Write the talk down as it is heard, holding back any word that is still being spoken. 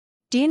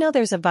Do you know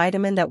there's a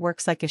vitamin that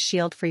works like a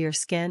shield for your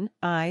skin,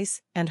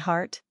 eyes, and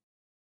heart?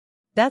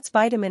 That's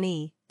vitamin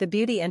E, the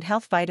beauty and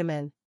health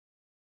vitamin.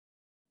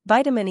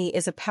 Vitamin E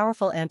is a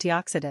powerful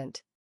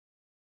antioxidant.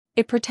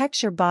 It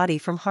protects your body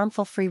from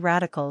harmful free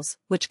radicals,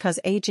 which cause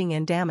aging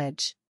and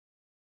damage.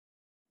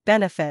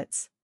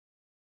 Benefits: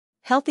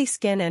 healthy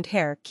skin and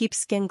hair keeps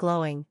skin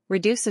glowing,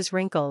 reduces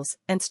wrinkles,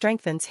 and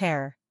strengthens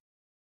hair.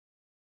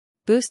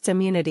 Boosts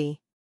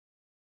immunity.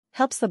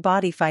 Helps the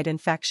body fight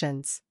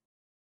infections.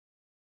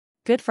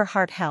 Good for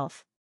heart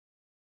health.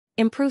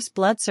 Improves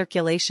blood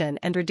circulation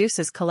and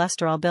reduces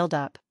cholesterol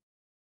buildup.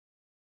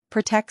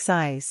 Protects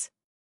eyes.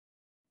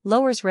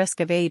 Lowers risk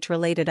of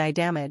age-related eye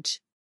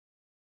damage.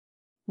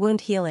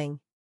 Wound healing.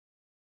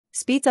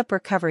 Speeds up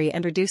recovery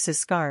and reduces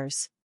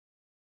scars.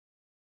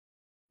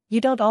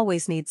 You don't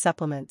always need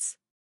supplements.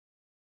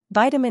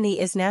 Vitamin E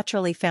is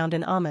naturally found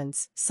in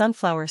almonds,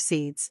 sunflower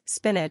seeds,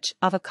 spinach,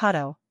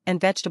 avocado, and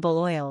vegetable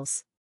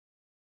oils.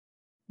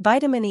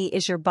 Vitamin E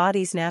is your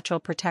body's natural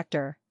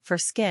protector for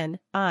skin,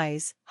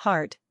 eyes,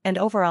 heart, and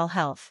overall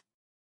health.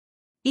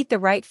 Eat the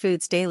right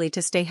foods daily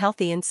to stay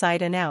healthy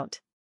inside and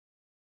out.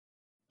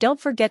 Don't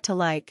forget to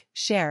like,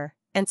 share,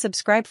 and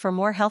subscribe for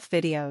more health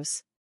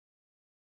videos.